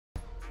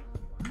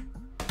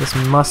This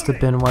must have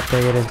been what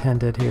they had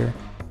intended here.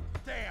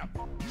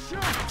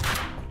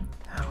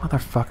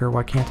 Motherfucker,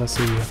 why can't I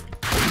see you?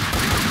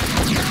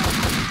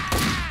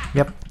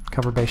 Yep,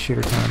 cover-based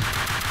shooter time.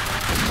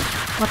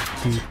 What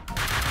the...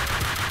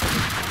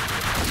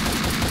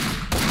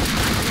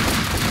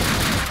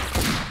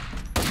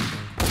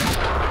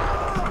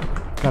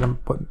 Got him.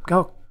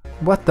 Oh,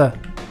 what the?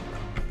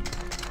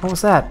 What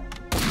was that?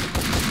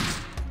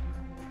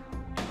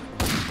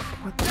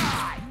 What the?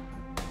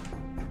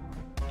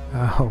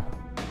 Oh.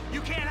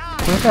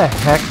 Where the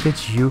heck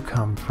did you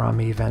come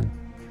from, even?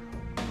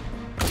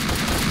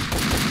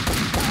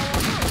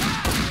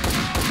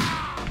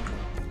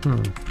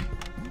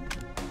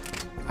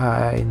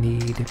 I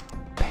need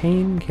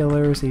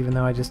painkillers, even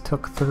though I just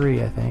took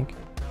 3, I think.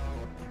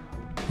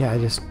 Yeah, I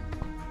just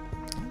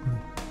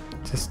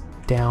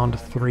downed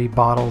 3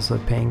 bottles of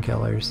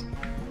painkillers.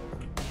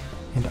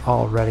 And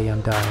already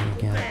I'm dying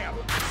again.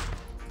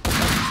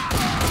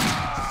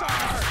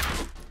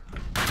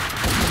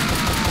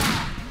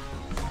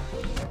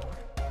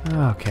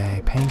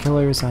 Okay,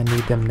 painkillers, I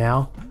need them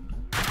now.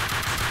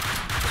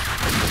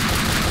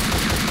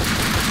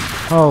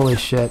 Holy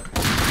shit.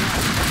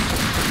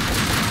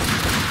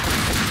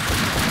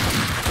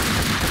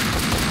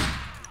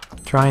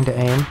 Trying to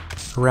aim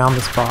around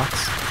this box.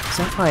 Is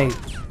that my...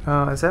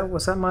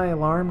 was that my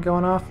alarm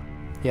going off?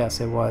 Yes,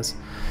 it was.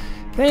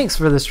 Thanks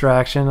for the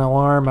distraction,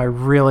 alarm. I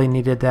really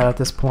needed that at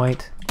this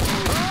point.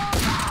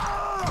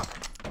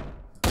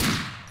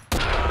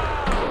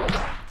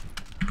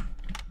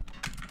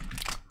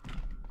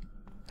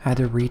 Had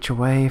to reach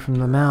away from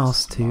the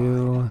mouse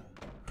to...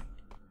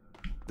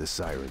 The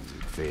sirens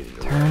had faded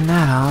away. Turn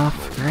that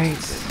off. Great.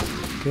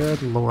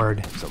 Good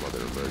lord. Some other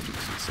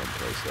emergency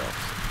someplace else.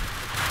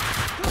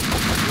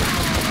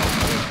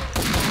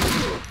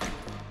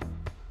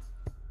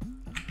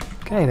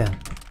 Okay then.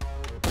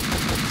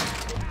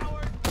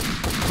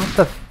 What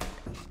the...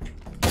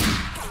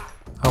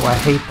 Oh, I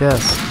hate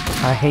this.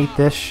 I hate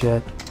this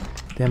shit.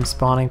 Them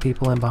spawning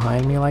people in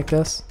behind me like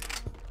this.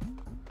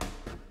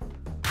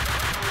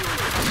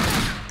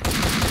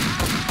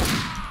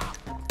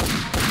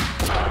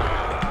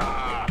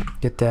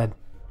 Get dead.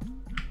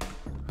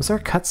 Was there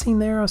a cutscene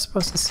there I was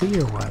supposed to see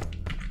or what?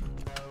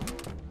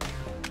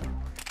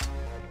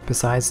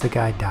 Besides the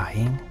guy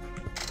dying?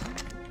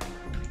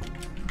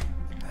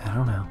 I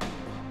don't know.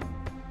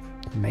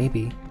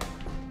 Maybe.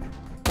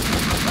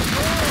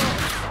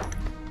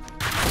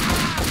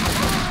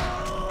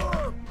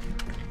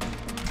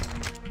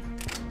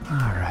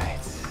 Alright.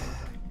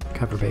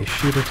 Cover-based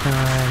shooter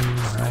time,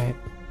 right.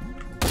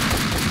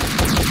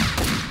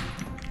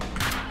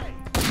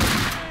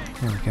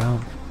 There we go.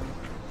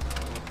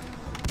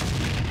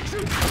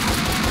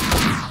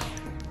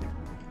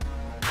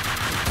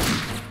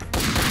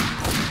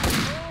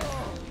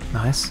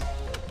 Nice.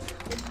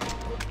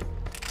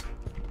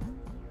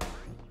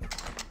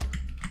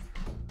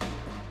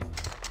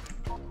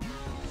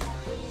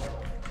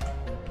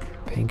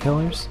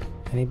 Painkillers?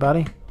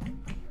 Anybody?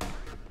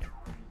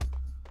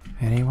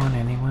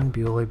 Anyone?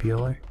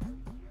 Bueller?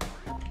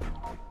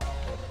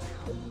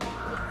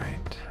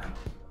 Alright.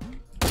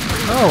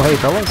 Oh, hey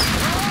fellas.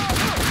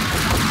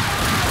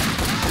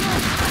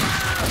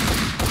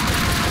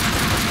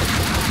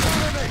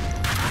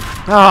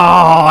 Oh,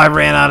 I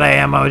ran out of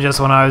ammo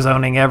just when I was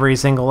owning every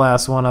single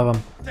last one of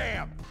them.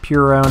 Damn.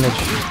 Pure ownage.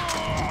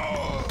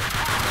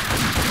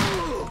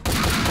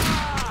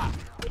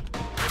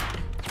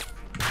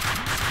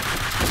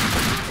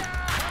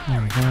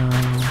 There we go.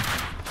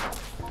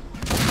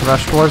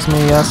 Rush towards me,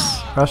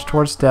 yes. Rush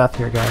towards death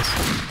here, guys.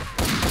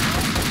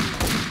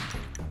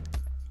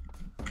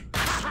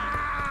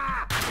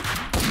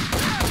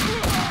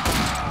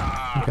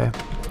 Okay.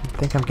 I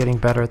think I'm getting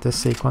better at this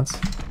sequence.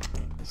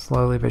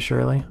 Slowly but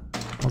surely.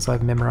 Once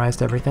I've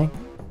memorized everything.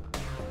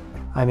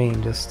 I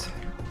mean, just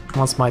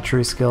once my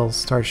true skills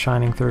start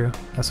shining through.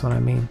 That's what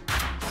I mean.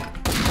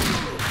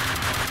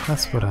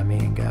 That's what I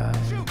mean, guys.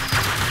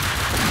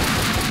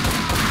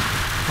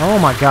 Oh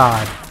my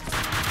god.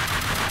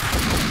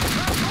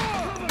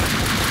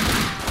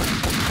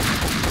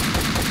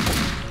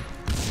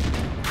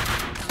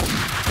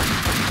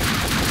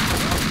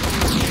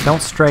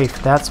 Don't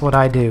strafe, that's what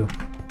I do.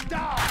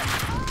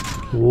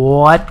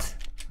 What?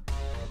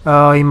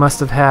 Oh, he must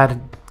have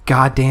had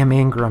goddamn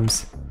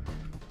Ingrams.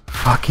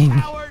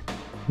 Fucking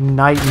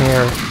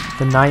nightmare.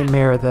 The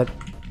nightmare that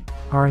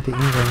are the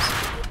Ingrams.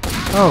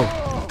 Oh.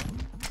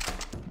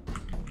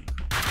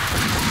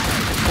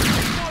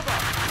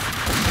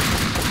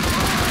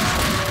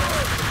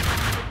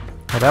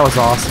 Oh, that was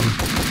awesome.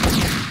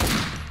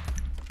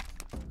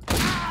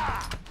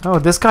 Oh,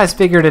 this guy's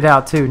figured it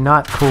out too.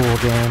 Not cool,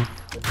 game.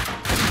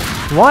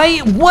 Why?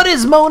 What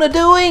is Mona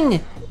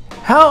doing?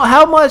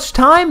 How much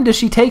time does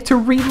she take to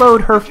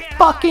reload her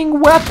fucking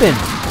weapon?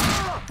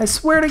 I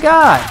swear to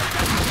God.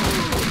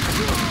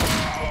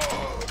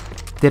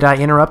 Did I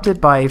interrupt it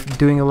by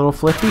doing a little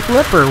flippy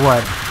flip or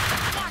what?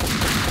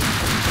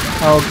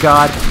 Oh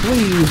God,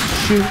 please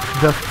shoot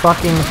the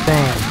fucking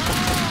thing.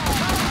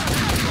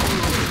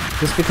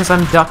 Just because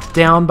I'm ducked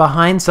down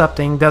behind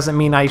something doesn't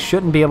mean I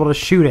shouldn't be able to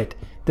shoot it.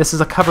 This is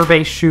a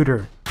cover-based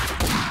shooter.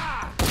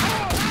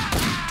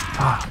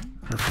 Ah,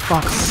 for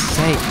fuck's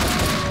sake.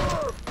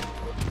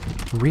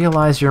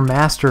 Realize your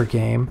master,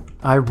 game.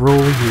 I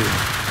rule you.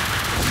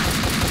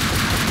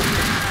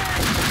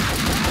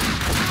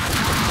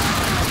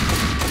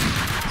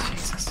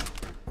 Jesus.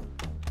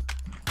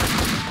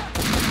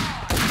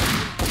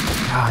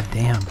 God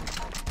damn.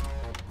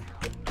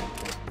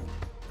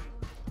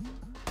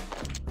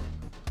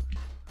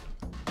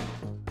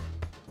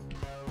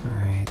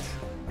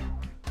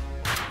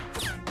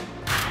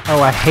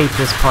 Oh, I hate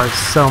this part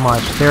so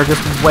much. There are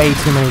just way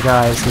too many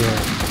guys here.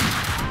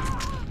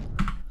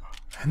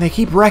 And they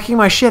keep wrecking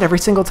my shit every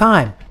single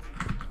time.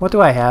 What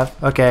do I have?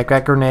 Okay, I've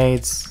got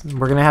grenades.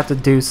 We're gonna have to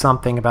do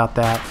something about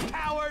that.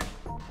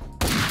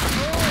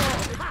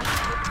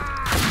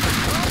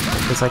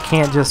 Because I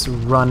can't just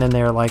run in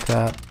there like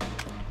that.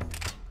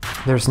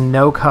 There's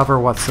no cover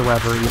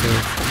whatsoever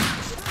either.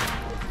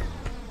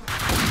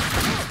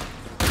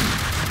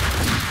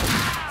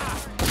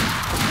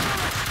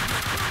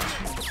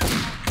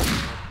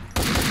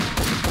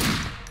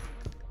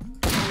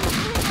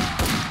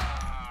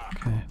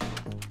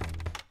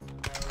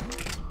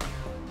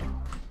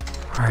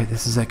 Alright,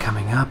 this is it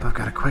coming up. I've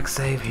got a quick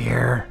save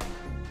here.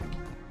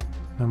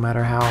 No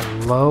matter how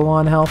low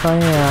on health I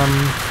am.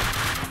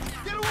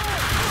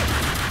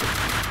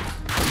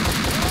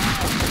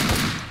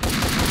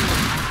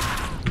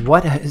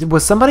 What?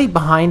 Was somebody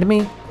behind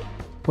me?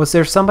 Was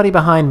there somebody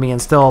behind me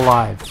and still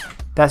alive?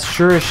 That's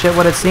sure as shit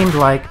what it seemed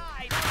like.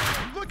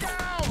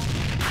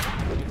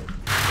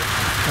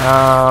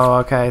 Oh,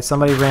 okay.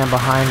 Somebody ran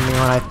behind me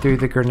when I threw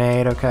the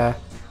grenade. Okay.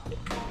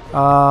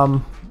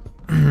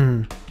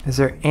 Is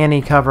there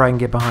any cover I can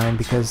get behind?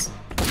 Because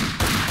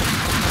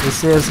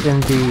this is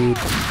indeed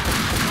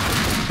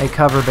a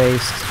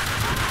cover-based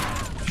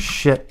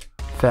shit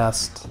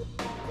fest.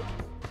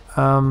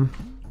 There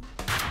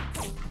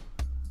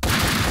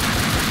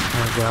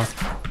we go.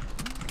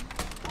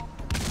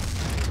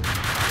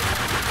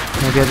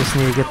 Maybe I just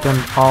need to get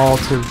them all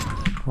to...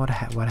 What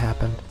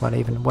happened? What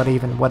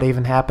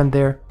even happened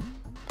there?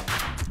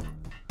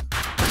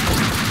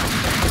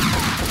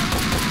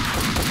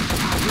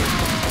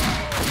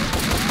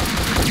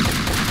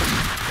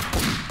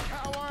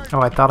 Oh,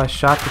 I thought I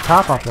shot the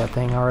top off that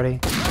thing already.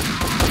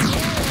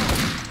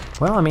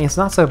 Well, I mean, it's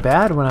not so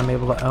bad when I'm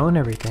able to own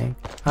everything.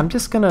 I'm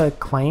just gonna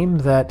claim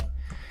that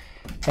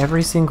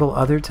every single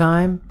other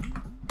time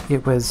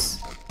it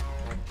was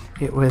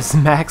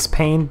Max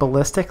Payne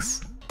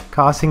ballistics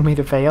causing me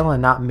to fail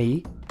and not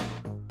me.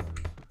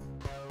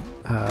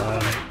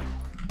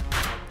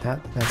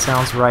 That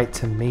sounds right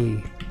to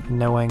me,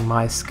 knowing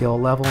my skill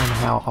level and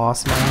how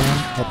awesome I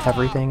am at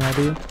everything I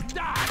do.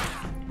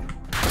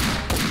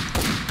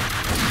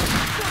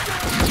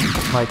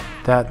 Like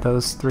that,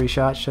 those 3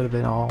 shots should have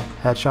been all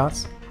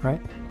headshots, right?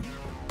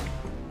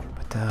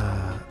 But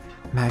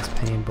Max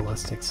Payne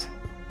ballistics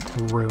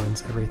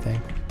ruins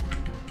everything.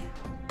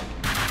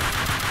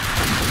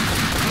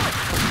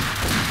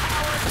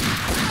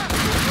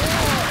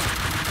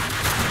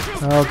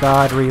 Oh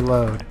god,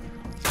 reload.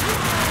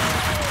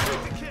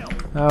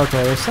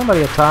 Okay, there's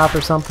somebody up top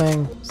or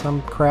something.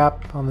 Some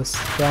crap on the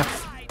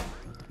scaffolding.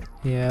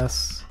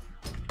 Yes.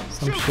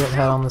 Some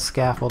shithead on the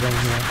scaffolding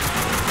here.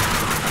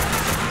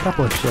 A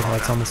couple of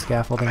shitheads on the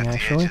scaffolding,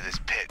 actually. I'm at the edge of this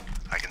pit.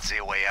 I can see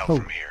a way out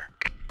from here.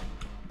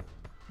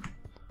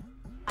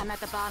 I'm at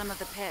the bottom of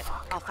the pit.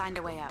 I'll find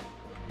a way out.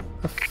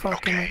 The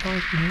fuck am I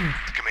going from here?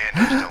 The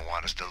commanders don't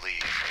want us to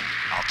leave.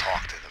 I'll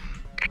talk to them.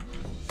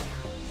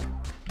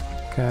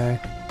 Okay.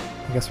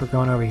 I guess we're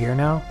going over here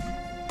now?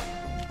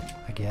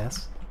 I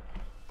guess.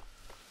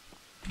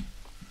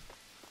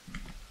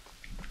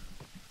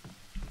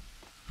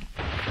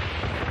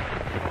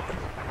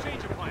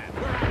 Change of plan.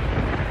 We're out.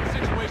 The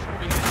situation will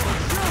be handled.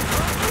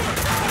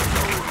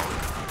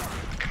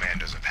 The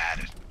commandos have had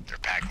it. They're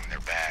packing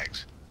their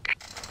bags.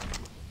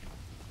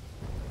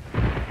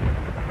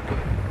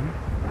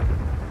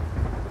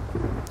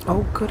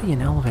 Oh, goody,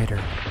 an elevator.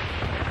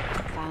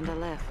 Found a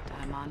lift.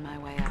 I'm on my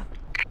way up.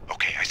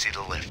 Okay, I see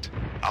the lift.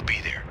 I'll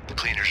be there. The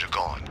cleaners are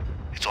gone.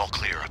 It's all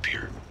clear up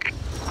here.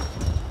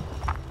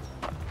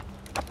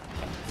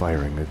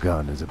 Firing a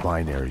gun is a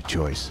binary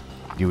choice.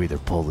 You either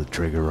pull the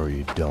trigger or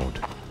you don't.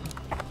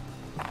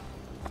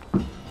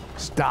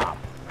 Stop.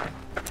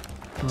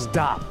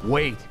 Stop.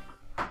 Wait.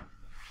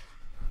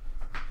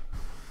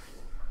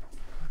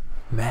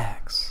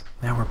 Max.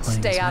 Now we're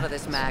playing Stay as out of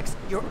Max. this, Max.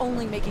 You're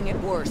only making it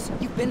worse.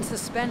 You've been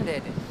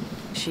suspended.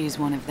 She's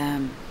one of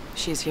them.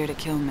 She's here to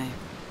kill me.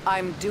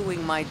 I'm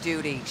doing my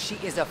duty. She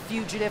is a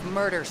fugitive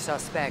murder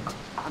suspect.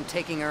 I'm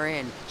taking her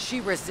in.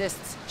 She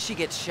resists, she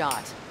gets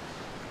shot.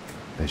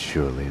 As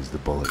surely as the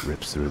bullet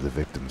rips through the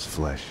victim's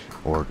flesh,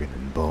 organ,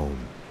 and bone,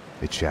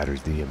 it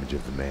shatters the image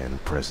of the man who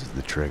presses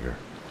the trigger.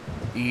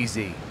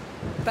 Easy.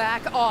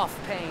 Back off,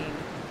 Payne.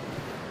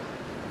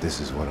 This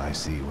is what I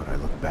see when I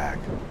look back.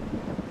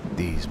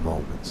 These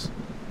moments,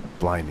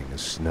 blinding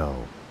as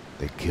snow,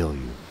 they kill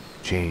you,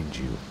 change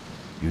you.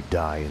 You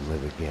die and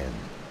live again,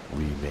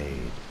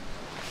 remade.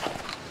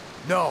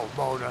 No,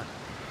 Mona.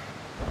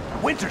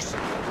 Winterson!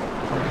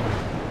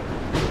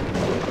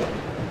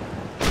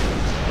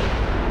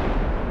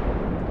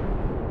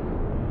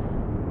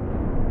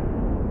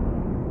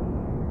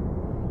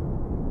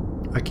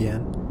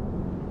 Again.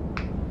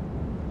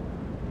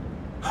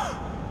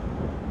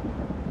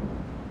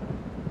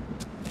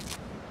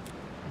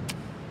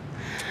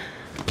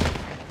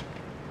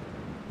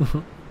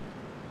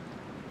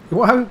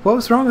 What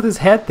was wrong with his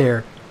head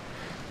there?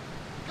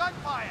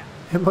 Gunfire!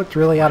 It looked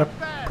really out of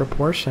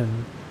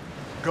proportion.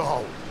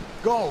 Go!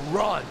 Go,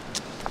 run!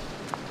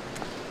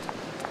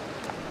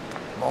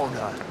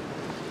 Mona!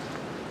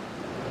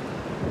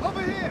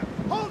 Over here!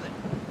 Hold it!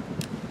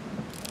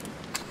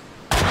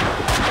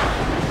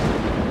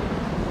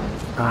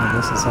 Ah,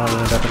 this is how we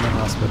end up in the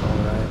hospital,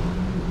 right?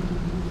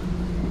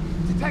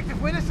 Detective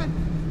Winterson!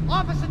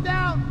 Officer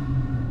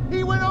down!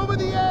 He went over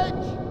the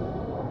edge!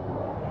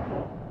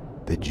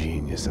 The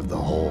genius of the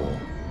hole.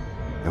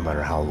 No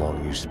matter how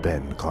long you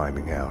spend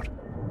climbing out,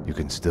 you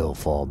can still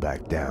fall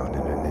back down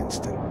in an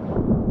instant.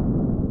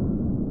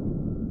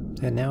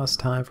 And now it's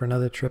time for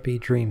another trippy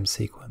dream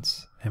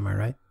sequence. Am I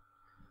right?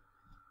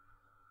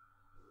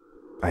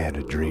 I had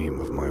a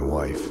dream of my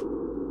wife.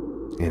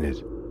 In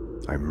it,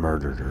 I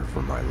murdered her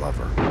for my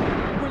lover.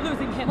 We're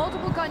losing him.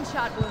 Multiple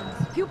gunshot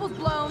wounds. Pupils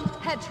blown,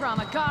 head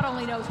trauma. God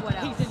only knows what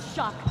else. He's in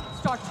shock.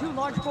 Start 2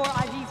 large bore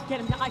IVs, get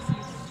him to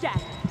ICU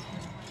stat.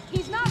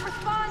 He's not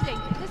responding.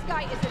 This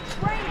guy is a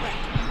train wreck.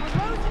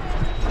 We're losing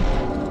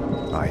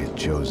him. I had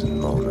chosen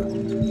Mona.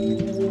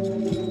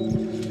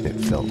 It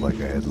felt like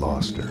I had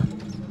lost her.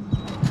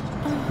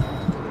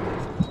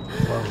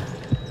 Whoa.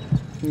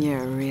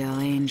 You're a real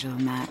angel,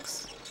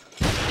 Max.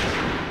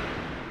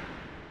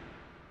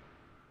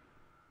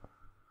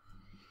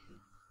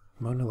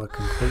 Mona looked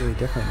completely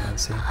different in that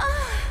scene.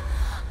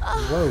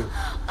 Whoa.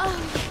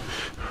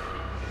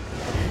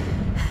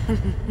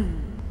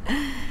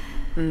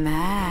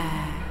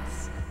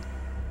 Max.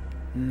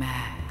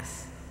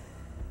 Max.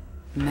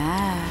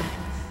 Max.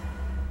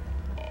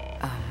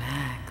 Oh,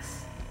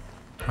 Max.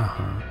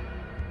 Uh-huh.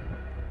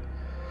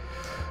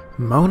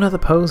 Mona the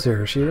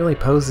poser. She really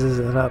poses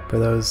it up for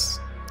those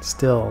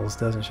stills,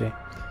 doesn't she?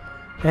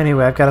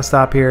 Anyway, I've got to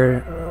stop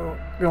here.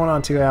 Going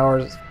on 2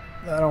 hours.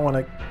 I don't want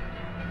to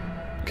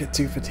get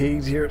too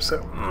fatigued here,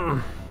 so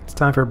it's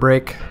time for a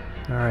break.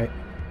 All right.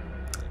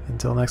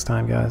 Until next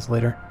time, guys.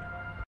 Later.